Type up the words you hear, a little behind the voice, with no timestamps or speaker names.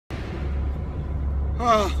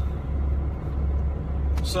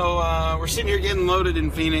So we're sitting here getting loaded in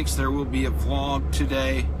Phoenix. There will be a vlog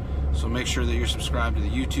today, so make sure that you're subscribed to the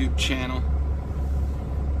YouTube channel.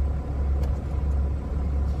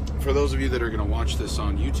 For those of you that are going to watch this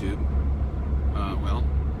on YouTube, well,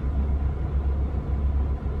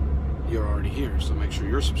 you're already here, so make sure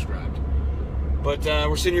you're subscribed. But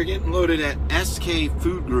we're sitting here getting loaded at SK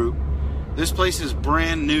Food Group. This place is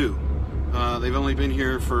brand new. They've only been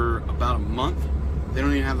here for about a month. They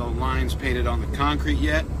don't even have the lines painted on the concrete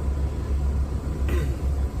yet.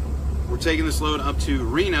 We're taking this load up to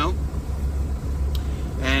Reno,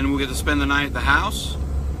 and we'll get to spend the night at the house.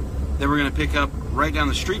 Then we're going to pick up right down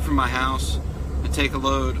the street from my house and take a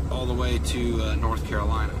load all the way to North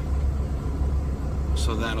Carolina.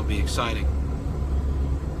 So that'll be exciting.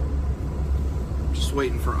 Just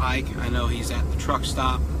waiting for Ike. I know he's at the truck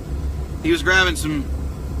stop. He was grabbing some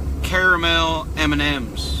caramel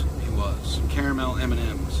M&Ms. Some caramel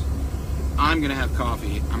M&Ms. I'm gonna have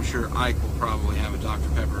coffee. I'm sure Ike will probably have a Dr.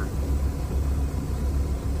 Pepper,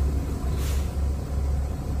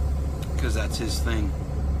 because that's his thing.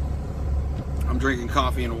 I'm drinking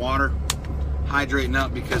coffee and water, hydrating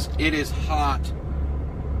up because it is hot.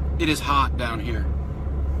 It is hot down here.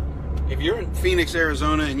 If you're in Phoenix,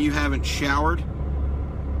 Arizona and you haven't showered,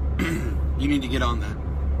 you need to get on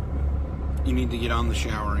that. You need to get on the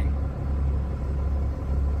showering.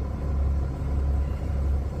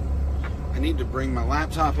 I need to bring my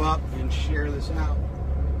laptop up and share this out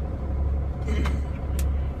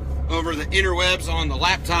over the interwebs on the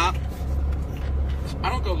laptop. I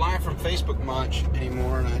don't go live from Facebook much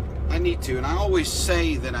anymore, and I need to, and I always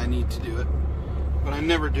say that I need to do it, but I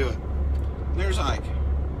never do it. There's Ike.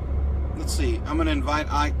 Let's see. I'm going to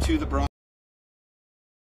invite Ike to the broadcast.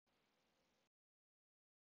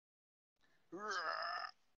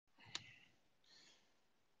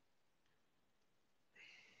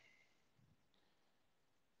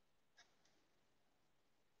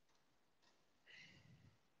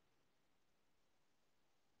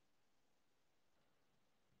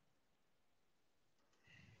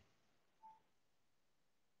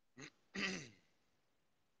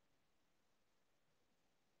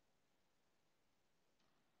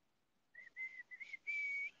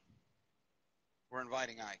 We're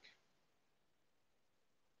inviting Ike.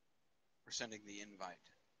 We're sending the invite.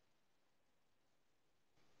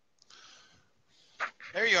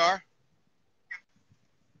 There you are.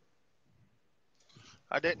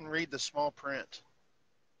 I didn't read the small print.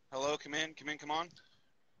 Hello, come in, come on.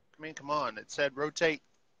 Come on. It said rotate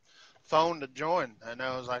phone to join, and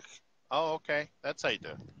I was like, oh, okay, that's how you do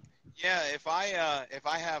it. Yeah, if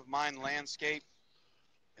I have mine landscape,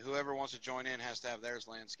 whoever wants to join in has to have theirs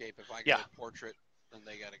landscape. If I go portrait, then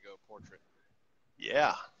they got to go portrait.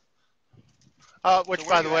 Yeah. Which, So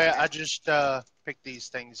by the way, I just picked these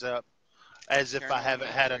things up as if I haven't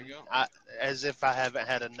had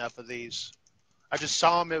enough of these. I just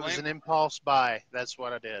saw them. It was an impulse buy. That's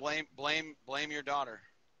what I did. Blame your daughter.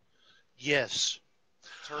 Yes.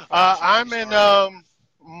 It's her fault. I'm in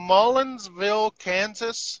Mullinsville,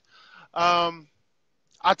 Kansas.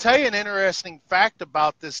 I'll tell you an interesting fact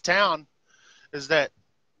about this town is that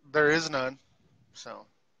there is none. So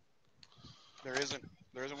there isn't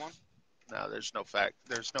one? No, there's no fact.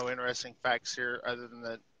 There's no interesting facts here other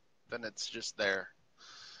than it's just there.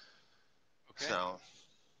 Okay. So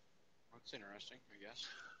that's interesting, I guess.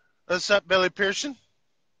 What's up, Billy Pearson?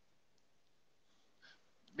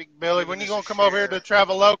 Big Billy, when you gonna come over here to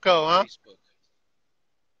Traveloko, huh? Facebook.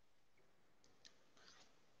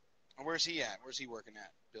 Where's he at? Where's he working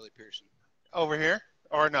at, Billy Pearson? Over here,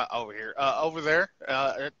 or not over here? Over there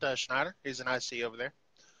at Schneider. He's an IC over there.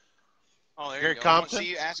 Oh, there Gary you go. Compton.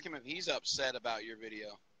 See, ask him if he's upset about your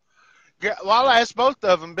video. Yeah, well, I'll ask both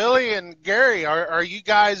of them. Billy and Gary, are you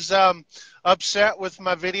guys upset with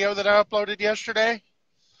my video that I uploaded yesterday?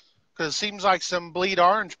 Because it seems like some Bleed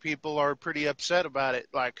Orange people are pretty upset about it.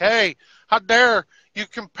 Like, hey, how dare you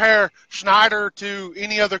compare Schneider to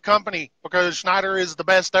any other company because Schneider is the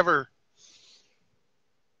best ever.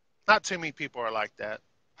 Not too many people are like that.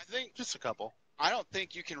 I think just a couple. I don't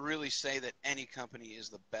think you can really say that any company is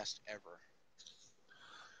the best ever.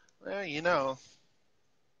 Well, you know.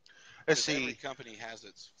 Let's see. Every company has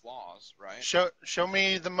its flaws, right? Show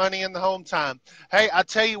me the money and the home time. Hey, I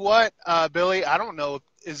tell you what, Billy, I don't know.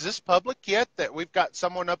 Is this public yet that we've got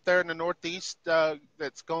someone up there in the Northeast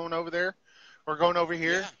that's going over there or going over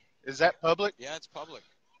here? Yeah. Is that public? Yeah, it's public.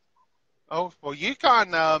 Oh, well,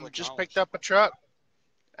 Yukon just picked up a truck,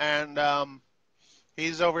 and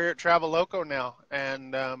he's over here at Traveloko now.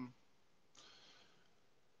 And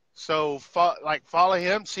so, follow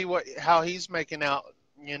him, see how he's making out.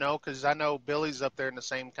 You know, because I know Billy's up there in the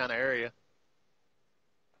same kind of area.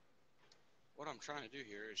 What I'm trying to do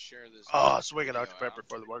here is share this Oh, swig of video Dr. out. Pepper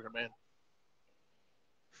for the working man.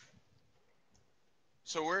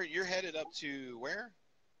 So you're headed up to where?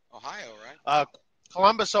 Ohio, right?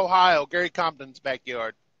 Columbus, Ohio, Gary Compton's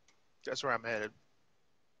backyard. That's where I'm headed.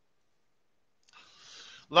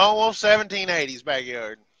 Lone Wolf 1780's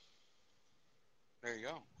backyard. There you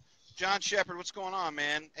go. John Shepard, what's going on,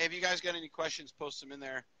 man? Hey, if you guys got any questions, post them in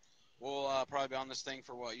there. We'll probably be on this thing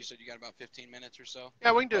for what? You said you got about 15 minutes or so?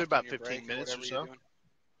 Yeah, we can do it about your 15 break minutes or so. Doing.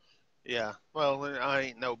 Yeah. Well, I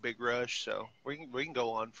ain't no big rush, so we can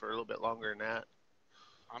go on for a little bit longer than that.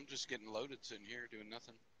 I'm just getting loaded sitting here doing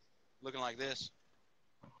nothing. Looking like this.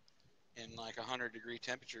 In like 100-degree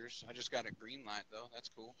temperatures. I just got a green light, though. That's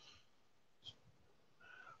cool.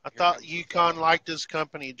 I thought Yukon liked his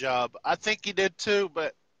company job. I think he did too,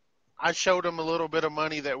 but I showed him a little bit of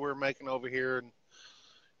money that we're making over here, and,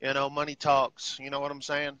 you know, money talks. You know what I'm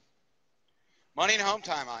saying? Money and home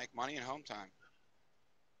time, Ike. Money and home time.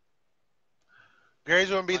 Gary's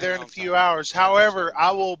going to be there in a few hours. However, I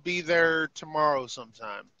will be there tomorrow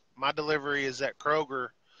sometime. My delivery is at Kroger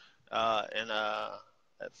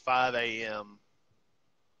at 5 a.m.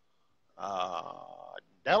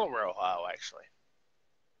 Delaware, Ohio, actually.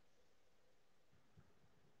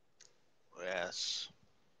 Yes.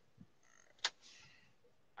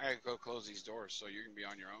 I gotta go close these doors, so you're gonna be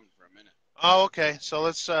on your own for a minute. Oh, okay. So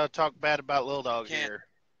let's talk bad about Lil Dawg here.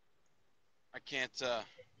 I can't. Yeah,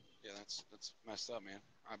 that's messed up, man.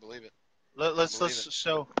 I believe it.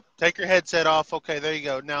 So take your headset off. Okay, there you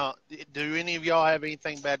go. Now, do any of y'all have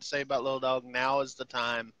anything bad to say about Lil Dawg? Now is the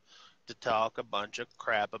time to talk a bunch of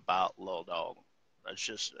crap about Lil Dawg. Let's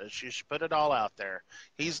just put it all out there.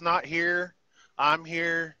 He's not here. I'm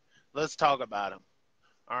here. Let's talk about him.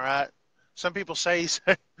 All right. Some people say he's.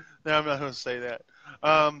 No, I'm not going to say that.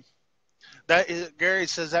 Gary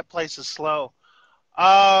says that place is slow.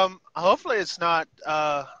 Hopefully it's not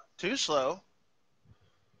too slow.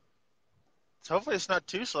 Hopefully it's not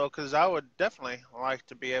too slow, because I would definitely like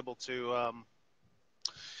to be able to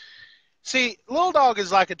see. Lil Dawg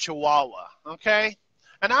is like a Chihuahua, okay?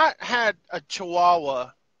 And I had a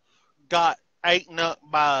Chihuahua got eaten up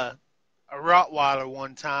by a Rottweiler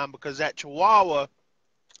one time because that Chihuahua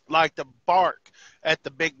liked to bark at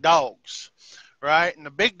the big dogs, right? And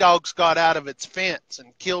the big dogs got out of its fence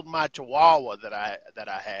and killed my Chihuahua that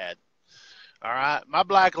I had. All right, my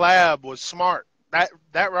black lab was smart. That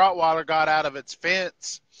Rottweiler got out of its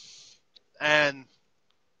fence, and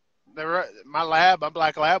my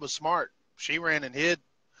black lab was smart. She ran and hid.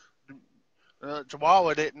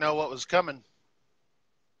 Chihuahua didn't know what was coming.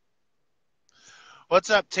 What's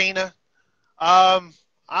up, Tina?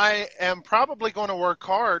 I am probably going to work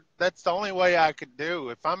hard. That's the only way I could do.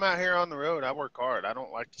 If I'm out here on the road, I work hard. I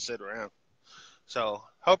don't like to sit around. So,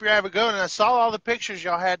 hope you're having a good one. I saw all the pictures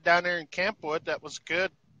y'all had down there in Campwood. That was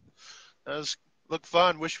good. That looked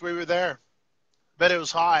fun. Wish we were there. Bet it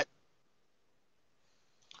was hot.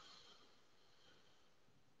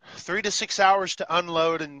 3 to 6 hours to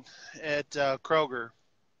unload at Kroger.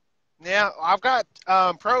 Yeah, I've got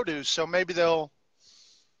produce, so maybe they'll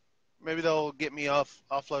get me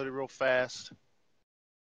offloaded real fast.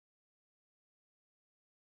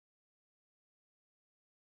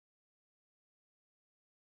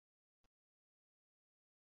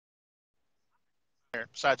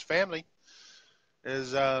 Besides family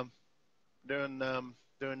is doing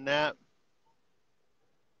that,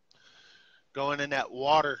 going in that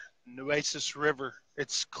water, Nueces River.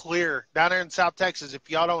 It's clear down there in South Texas. If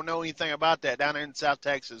y'all don't know anything about that, down there in South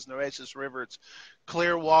Texas, Nueces River, it's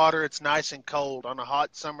clear water. It's nice and cold. On a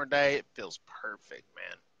hot summer day, it feels perfect,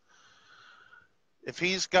 man. If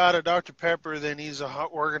he's got a Dr. Pepper, then he's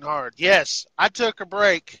working hard. Yes, I took a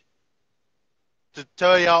break to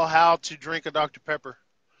tell y'all how to drink a Dr. Pepper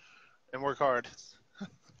and work hard.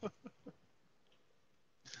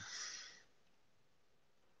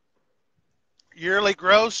 Yearly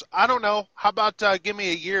gross? I don't know. How about give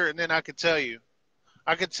me a year and then I could tell you.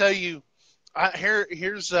 I could tell you.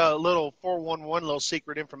 Here's a little 411 little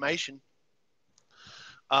secret information.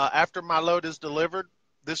 After my load is delivered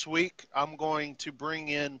this week, I'm going to bring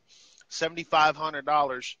in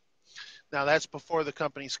 $7,500. Now that's before the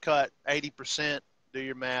company's cut 80%. Do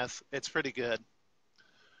your math. It's pretty good.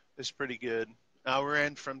 It's pretty good. Now we're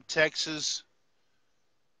in from Texas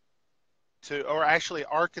or actually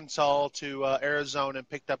Arkansas to Arizona, and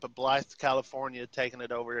picked up a Blythe, California, taking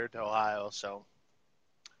it over there to Ohio. So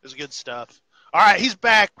it's good stuff. All right, he's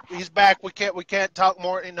back. He's back. We can't talk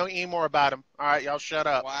more any more about him. All right, y'all shut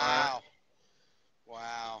up. Wow. Right.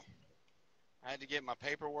 Wow. I had to get my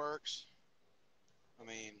paperworks. I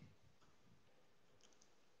mean,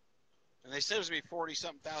 and they said it was going to be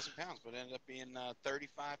 40-something thousand pounds, but it ended up being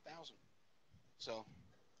 35,000. So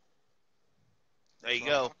There you what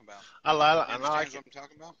I'm go. talking about. I You like understand it. what I'm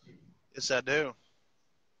talking about? Yes, I do.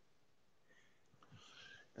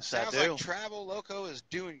 Yes, I Sounds like do. Traveloko is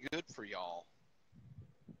doing good for y'all.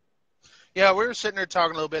 Yeah, we were sitting there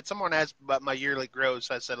talking a little bit. Someone asked about my yearly gross.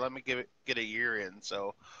 I said, let me get a year in,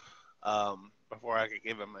 so before I could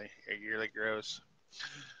give them a yearly gross.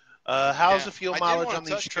 How's Yeah, the fuel I did mileage want on to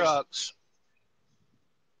these touch because trucks?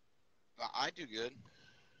 I do good.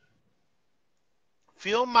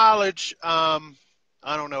 Fuel mileage, I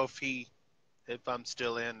don't know if I'm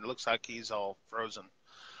still in. It looks like he's all frozen.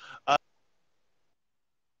 Uh,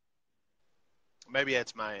 Maybe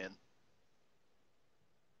that's my end.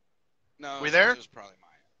 No, We it there? was probably mine.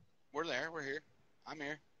 We're there. We're here. I'm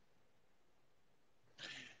here.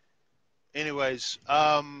 Anyways,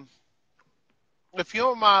 the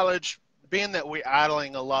fuel mileage, being that we're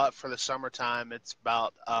idling a lot for the summertime, it's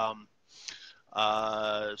about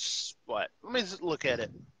what? Let me just look at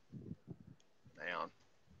it. Hang on.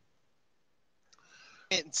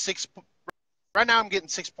 Getting right now. I'm getting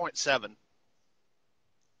 6.7,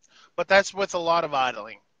 but that's with a lot of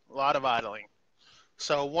idling. A lot of idling.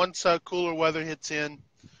 So once cooler weather hits in,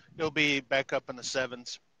 it'll be back up in the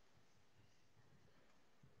sevens.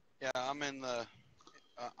 Yeah, I'm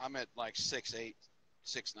at like 6.8,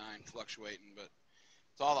 6.9, fluctuating, but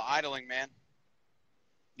it's all the idling, man.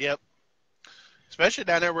 Yep. Especially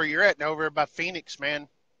down there where you're at, over by Phoenix, man.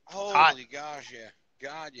 Hot. Holy gosh, yeah.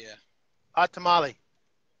 God, yeah. Hot tamale.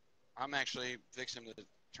 I'm actually fixing to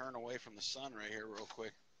turn away from the sun right here real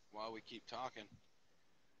quick while we keep talking.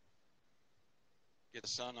 Get the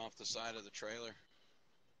sun off the side of the trailer.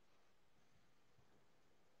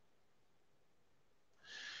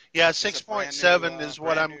 Yeah, It's a brand new, 6.7 is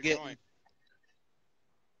what I'm getting. joint.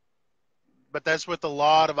 But that's with a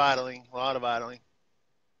lot of idling. A lot of idling.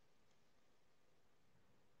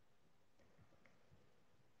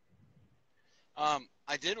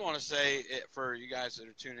 I did want to say for you guys that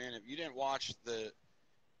are tuning in, if you didn't watch the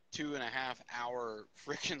 2.5-hour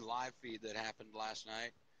freaking live feed that happened last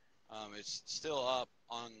night, it's still up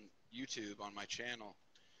on YouTube on my channel.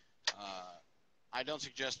 I don't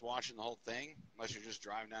suggest watching the whole thing unless you're just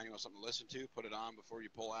driving down, you want something to listen to. Put it on before you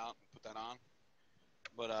pull out and put that on.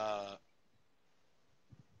 But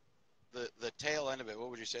the tail end of it, what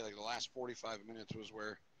would you say? Like the last 45 minutes was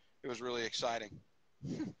where it was really exciting.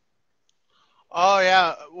 Oh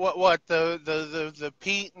yeah, what the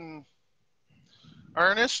Pete and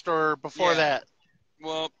Ernest or before Yeah. that?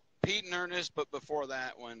 Well, Pete and Ernest, but before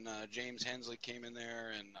that, when James Hensley came in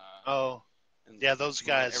there and Yeah, those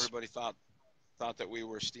guys. everybody thought that we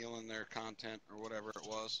were stealing their content or whatever it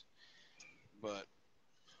was. But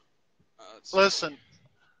listen,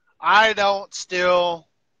 I don't steal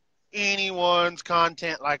anyone's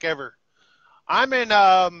content like ever. I'm in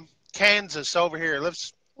Kansas over here.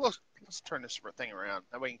 Let's turn this thing around.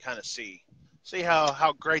 That way you can kind of see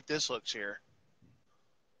how great this looks here.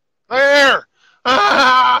 There.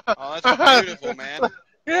 Oh, that's beautiful, man.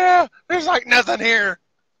 Yeah, there's like nothing here.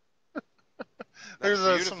 That's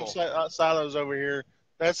There's some beautiful. silos over here.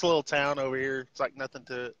 That's a little town over here. It's like nothing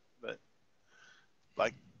to it, but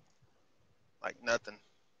like nothing.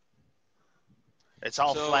 It's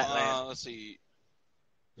all flat land. Let's see.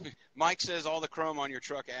 Mike says all the chrome on your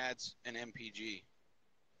truck adds an MPG.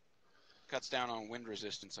 Cuts down on wind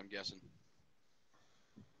resistance, I'm guessing.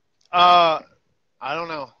 I don't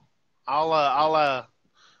know. I'll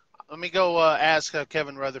let me go ask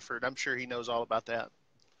Kevin Rutherford. I'm sure he knows all about that.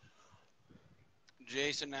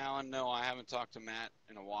 Jason Allen, no, I haven't talked to Matt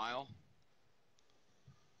in a while.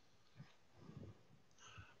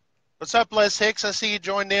 What's up, Les Hicks? I see you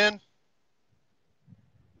joined in.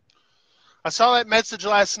 I saw that message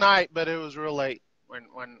last night, but it was real late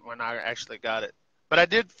when I actually got it. But I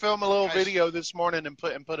did film a little video this morning and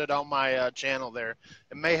put it on my channel there.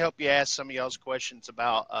 It may help you ask some of y'all's questions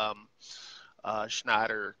about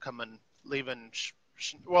Schneider leaving.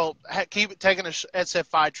 Keep taking a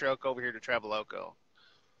SFI truck over here to Traveloko.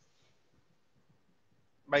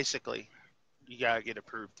 Basically, you gotta get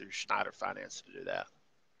approved through Schneider Finance to do that.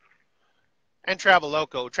 And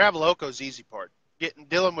Traveloko. Traveloko's the easy part.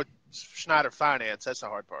 Dealing with Schneider Finance, that's the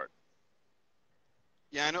hard part.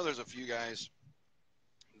 Yeah, I know there's a few guys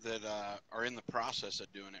that are in the process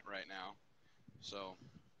of doing it right now. So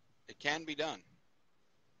it can be done.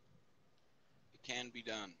 It can be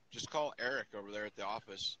done. Just call Eric over there at the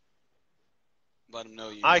office. Let him know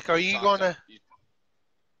you. Ike, are you going to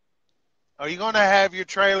have your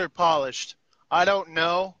trailer polished? I don't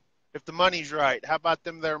know if the money's right. How about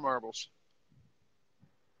them there marbles?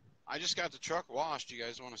 I just got the truck washed. You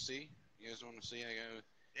guys want to see? You guys want to see?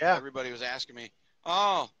 Yeah. Everybody was asking me,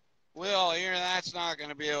 oh, Will, that's not going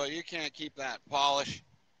to be able. You can't keep that polish.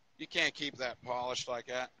 You can't keep that polished like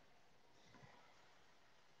that.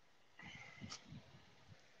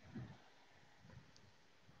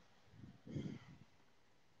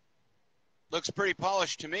 Looks pretty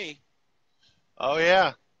polished to me. Oh,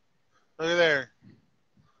 yeah. Look at there.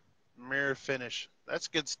 Mirror finish. That's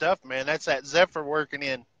good stuff, man. That's that Zephyr working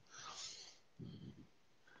in.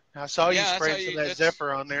 I saw you spraying some of that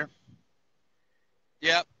Zephyr on there.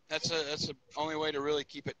 Yep, that's the only way to really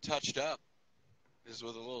keep it touched up is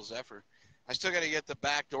with a little Zephyr. I still got to get the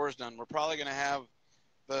back doors done. We're probably going to have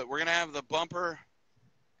the bumper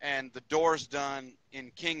and the doors done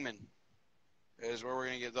in Kingman is where we're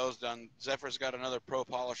going to get those done. Zephyr's got another pro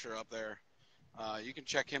polisher up there. You can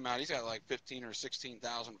check him out. He's got like 15 or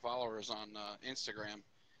 16,000 followers on Instagram.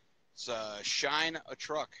 It's Shine a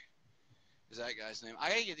Truck is that guy's name. I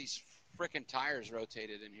got to get these frickin' tires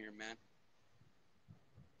rotated in here, man.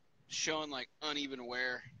 Showing like uneven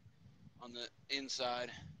wear on the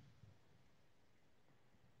inside.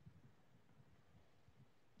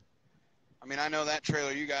 I mean, I know that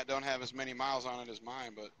trailer you got don't have as many miles on it as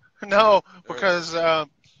mine, but no, because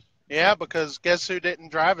because guess who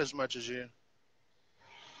didn't drive as much as you?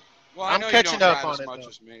 Well, I'm catching up on it much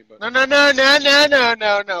as me, but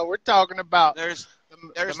no. We're talking about there's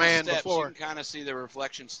the man steps. Before. You can kind of see the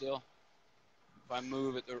reflection still. If I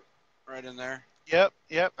move it right in there. Yep,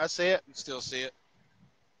 I see it. You can still see it.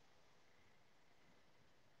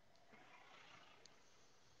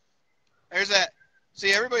 There's that.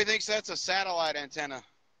 See, everybody thinks that's a satellite antenna.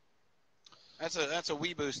 That's a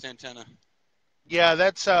WeBoost antenna. Yeah,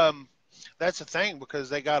 that's a thing because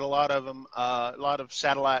they got a lot of them. A lot of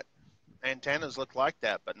satellite antennas look like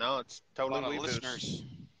that, but no, it's totally WeBoost. Listeners.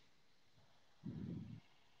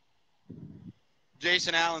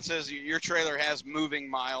 Jason Allen says your trailer has moving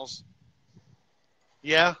miles.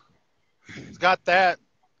 Yeah, it's got that.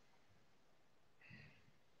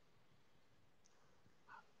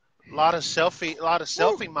 A lot of selfie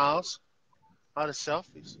miles. A lot of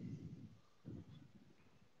selfies.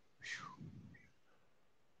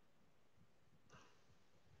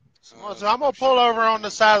 So I'm gonna pull over on the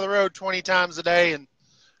side of the road 20 times a day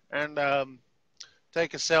and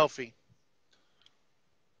take a selfie.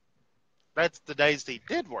 That's the days they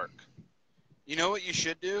did work. You know what you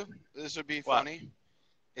should do? This would be funny.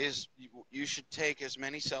 Is you should take as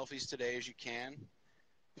many selfies today as you can,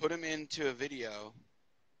 put them into a video,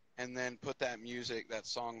 and then put that music, that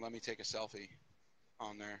song, "Let Me Take a Selfie,"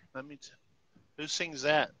 on there. Who sings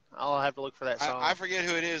that? I'll have to look for that song. I forget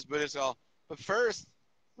who it is, but it's all. But first,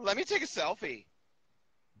 let me take a selfie.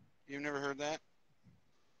 You've never heard that?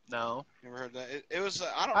 No. Never heard that? It was.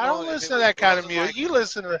 I don't know. I don't listen to that kind of music. You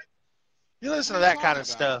listen to that kind of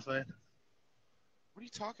stuff, man. What are you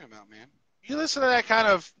talking about, man? You listen to that kind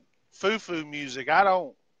of foo-foo music. I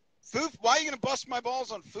don't. Why are you going to bust my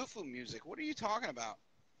balls on foo-foo music? What are you talking about?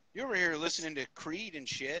 You're over here listening to Creed and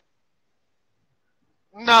shit.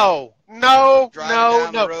 No. Road,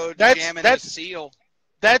 that's Seal.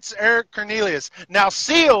 That's Eric Cornelius. Now,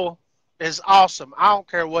 Seal is awesome. I don't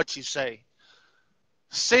care what you say.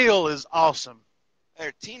 Seal is awesome.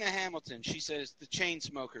 There, Tina Hamilton. She says the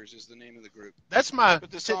Chainsmokers is the name of the group. That's my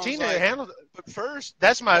Tina Hamilton. But first,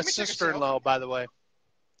 that's my sister-in-law, by the way.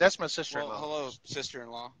 That's my sister-in-law. Well, hello,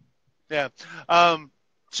 sister-in-law. Yeah.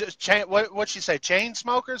 What she say?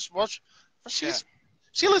 Chainsmokers? Well, she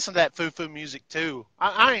listened to that foo-foo music too.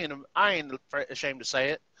 I ain't ashamed to say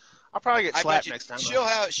it. I'll probably get slapped next time.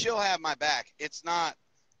 She'll have my back. It's not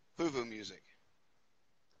foo-foo music.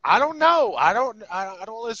 I don't know. I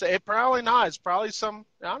don't listen. It probably not. It's probably some.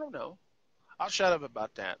 I don't know. I'll shut up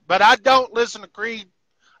about that. But I don't listen to Creed.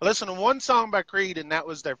 I listen to one song by Creed, and that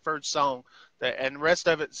was their first song. And the rest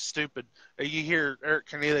of it's stupid. You hear Eric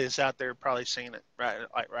Cornelius out there probably singing it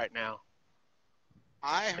right now.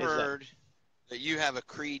 I heard that you have a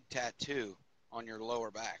Creed tattoo on your lower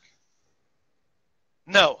back.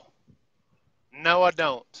 No, I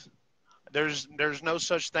don't. There's no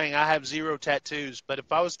such thing. I have 0 tattoos. But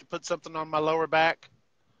if I was to put something on my lower back,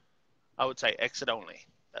 I would say exit only.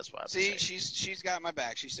 That's what I would say. She's got my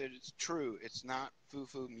back. She said it's true. It's not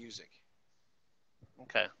foo-foo music.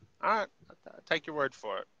 Okay. All right. I'll take your word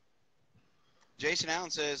for it. Jason Allen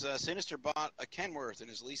says Sinister bought a Kenworth and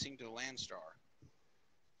is leasing to Landstar.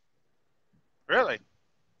 Really?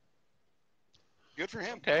 Good for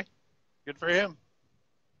him. Okay. Good for him.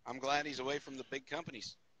 I'm glad he's away from the big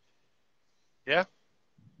companies. Yeah.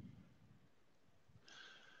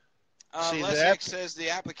 Lesiak says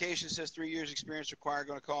the application says 3 years experience required.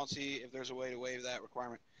 Going to call and see if there's a way to waive that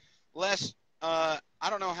requirement. Les, I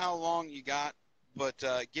don't know how long you got, but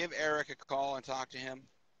give Eric a call and talk to him.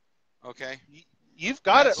 Okay. You've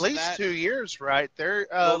got at That's least that. 2 years right there,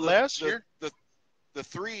 Well, Les. Year. the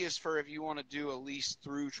 3 is for if you want to do a lease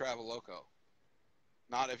through Traveloko,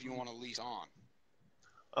 not if you want to lease on.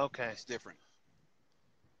 Okay. It's different.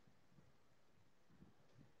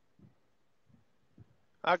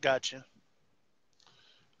 I got you.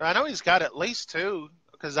 I know he's got at least 2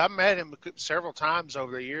 because I've met him several times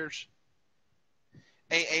over the years.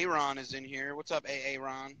 A Ron is in here. What's up, A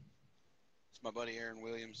Ron? It's my buddy Aaron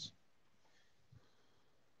Williams.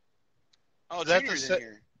 Oh, Junior's in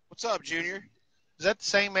here. What's up, Junior? Is that the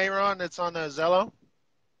same Aaron that's on the Zello?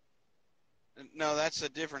 No, that's a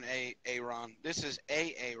different Aaron. This is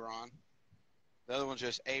Aaron. The other one's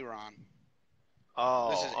just Aaron.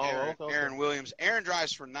 Oh, this is Aaron, okay. Aaron Williams. Aaron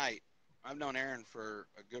drives for Knight. I've known Aaron for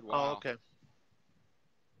a good while. Oh, okay.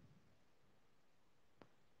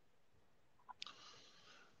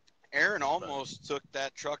 Aaron almost took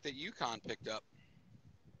that truck that UConn picked up.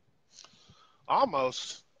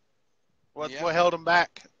 Almost. What held him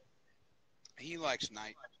back? He likes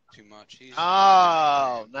Knight too much.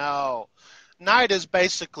 No. Knight is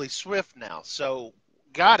basically Swift now, so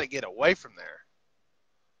got to get away from there.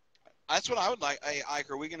 That's what I would like. Hey,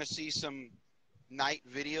 Ike, are we going to see some Knight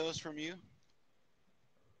videos from you?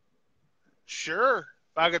 Sure.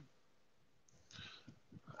 If I could.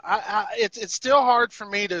 It's still hard for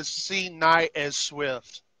me to see Knight as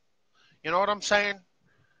Swift. You know what I'm saying?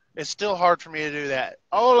 It's still hard for me to do that.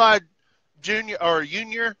 Hola, Junior or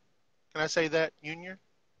Junior. Can I say that? Junior?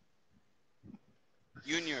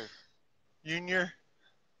 Junior.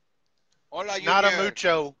 Hola, Junior. Not a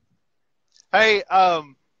mucho. Hey,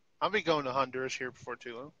 I'll be going to Honduras here before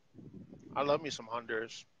too long. I love me some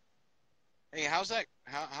Honduras. Hey, how's it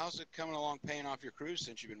coming along paying off your cruise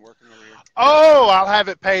since you've been working over here? Oh, I'll have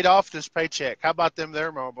it paid off this paycheck. How about them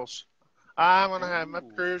there marbles? I'm going to have my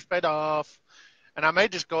cruise paid off. And I may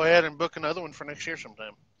just go ahead and book another one for next year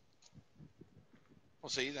sometime. Well,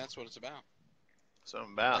 see, that's what it's about.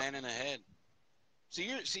 Something about planning ahead.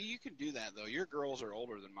 You can do that though. Your girls are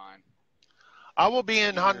older than mine. I will be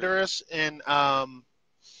in Honduras in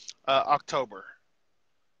October.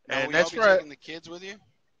 Now, and will that's y'all be taking the kids with you?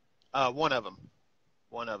 One of them.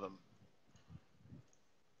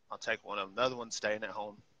 I'll take one of them. The other one's staying at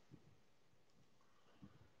home.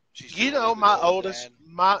 My oldest,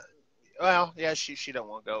 she don't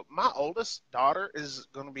want to go. My oldest daughter is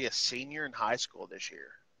going to be a senior in high school this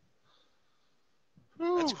year.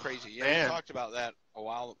 That's crazy. Yeah, man. We talked about that a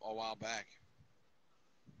while back.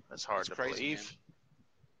 That's hard to believe. Man.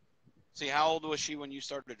 See, how old was she when you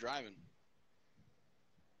started driving?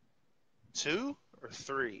 2 or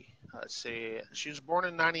 3? Let's see. She was born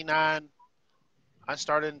in '99. I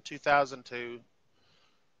started in 2002.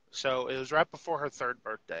 So it was right before her 3rd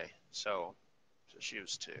birthday. So she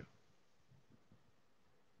was 2.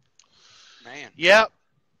 Man. Yep.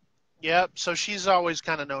 So she's always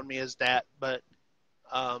kind of known me as that, but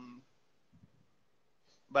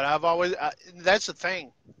I've always that's the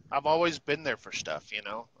thing. I've always been there for stuff, you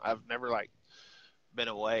know. I've never been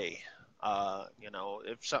away.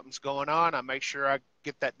 If something's going on, I make sure I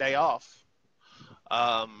get that day off.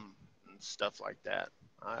 And stuff like that.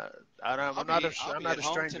 I'm not a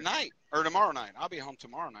stranger. Tonight or tomorrow night. I'll be home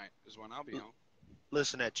tomorrow night is when I'll be home.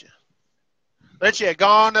 Listen at you. Let you go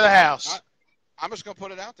on to the house. I'm just gonna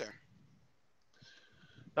put it out there.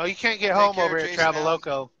 No, you can't get home over at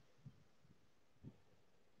Traveloko.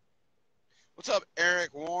 What's up,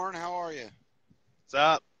 Eric Warren? How are you? What's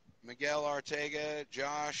up? Miguel Ortega,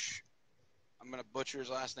 Josh. I'm gonna butcher his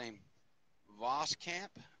last name. Voskamp,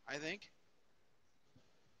 I think.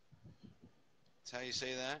 That's how you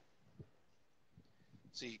say that.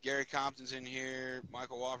 See, Gary Compton's in here.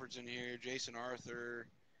 Michael Wofford's in here. Jason Arthur.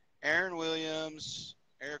 Aaron Williams.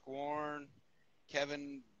 Eric Warren.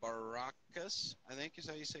 Kevin Baracus, I think is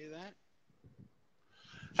how you say that.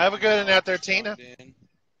 Have a good one out there, Tina.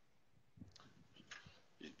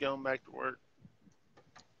 She's going back to work.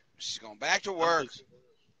 She's going back to work.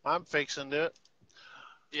 I'm fixing to it.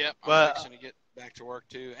 Yep, I'm fixing to get back to work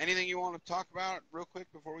too. Anything you want to talk about real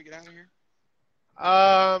quick before we get out of here?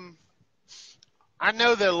 I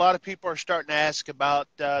know that a lot of people are starting to ask about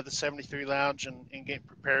the 73 Lounge and getting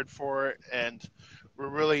prepared for it, and we're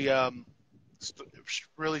really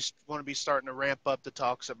want to be starting to ramp up the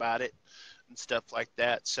talks about it and stuff like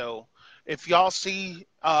that. So if y'all see,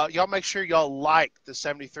 y'all make sure y'all like the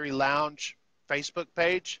 73 Lounge Facebook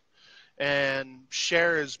page and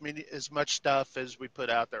share as much stuff as we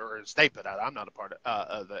put out there, or as they put out. I'm not a part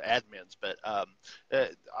of the admins, but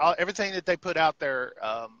everything that they put out there,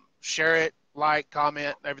 share it, like,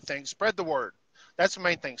 comment, everything. Spread the word. That's the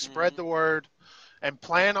main thing. Spread the word, and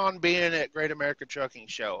plan on being at Great American Trucking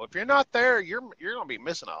Show. If you're not there, you're gonna be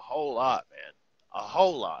missing a whole lot, man. A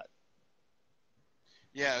whole lot.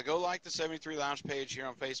 Yeah, go like the 73 Lounge page here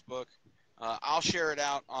on Facebook. I'll share it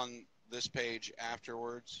out on this page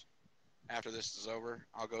afterwards. After this is over,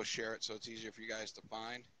 I'll go share it so it's easier for you guys to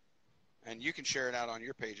find. And you can share it out on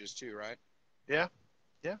your pages too, right? Yeah.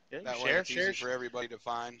 That way it's easy for everybody to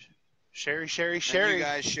find. Share. And you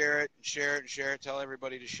guys share it. Tell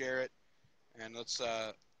everybody to share it. And let's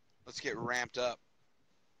get ramped up.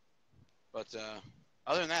 But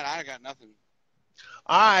other than that, I got nothing.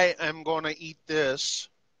 I am going to eat this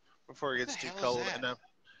before it gets too cold. And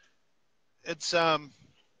it's Hunt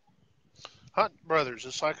Brothers.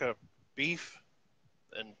 It's like a beef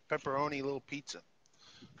and pepperoni little pizza.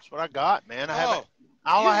 That's what I got, man.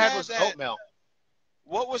 All I had was oatmeal.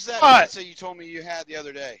 What was that pizza you told me you had the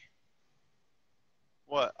other day?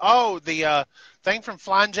 What? Oh, the thing from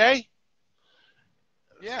Flying J?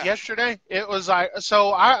 Yeah. Yesterday? It was like,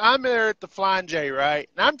 so I'm there at the Flying J, right?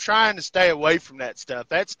 And I'm trying to stay away from that stuff.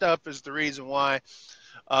 That stuff is the reason why,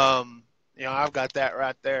 I've got that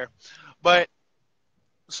right there. But,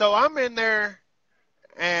 so I'm in there,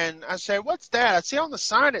 and I say, what's that? I see on the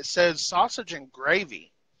sign it says sausage and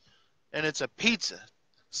gravy, and it's a pizza.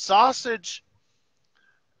 Sausage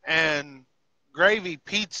and gravy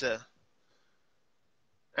pizza.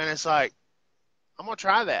 And it's like, I'm going to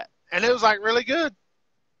try that. And it was like really good.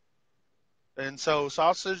 And so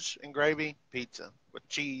sausage and gravy pizza with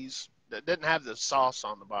cheese. That didn't have the sauce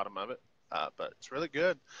on the bottom of it, but it's really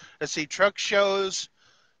good. Let's see, truck shows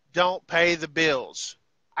don't pay the bills.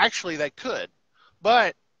 Actually, they could,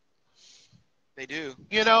 but they do.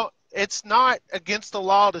 It's not against the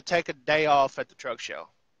law to take a day off at the truck show.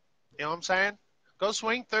 You know what I'm saying? Go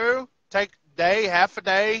swing through, take a day, half a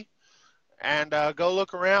day, and go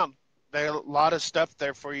look around. There's a lot of stuff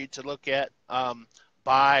there for you to look at.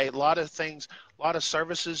 Buy a lot of things, a lot of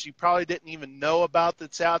services you probably didn't even know about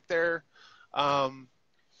that's out there.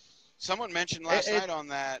 Someone mentioned last night on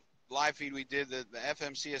that live feed we did that the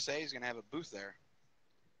FMCSA is going to have a booth there.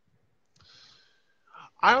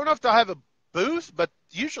 I don't know if they'll have a booth, but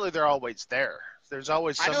usually they're always there. There's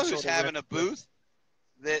always some I know who's having a booth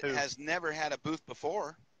that has never had a booth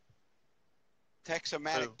before.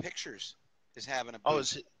 Texomatic Pictures is having a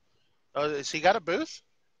booth. Has he got a booth?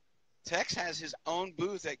 Tex has his own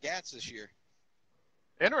booth at GATS this year.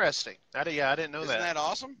 Interesting. I didn't know that. Isn't that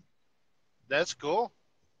awesome? That's cool.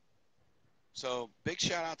 So big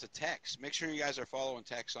shout out to Tex. Make sure you guys are following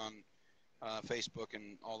Tex on Facebook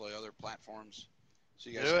and all the other platforms so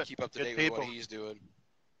you guys can keep up to date with what he's doing.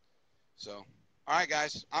 So, all right,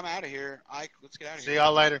 guys, I'm out of here. Let's get out of here. See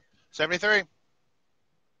y'all later. 73.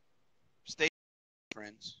 Stay,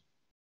 friends.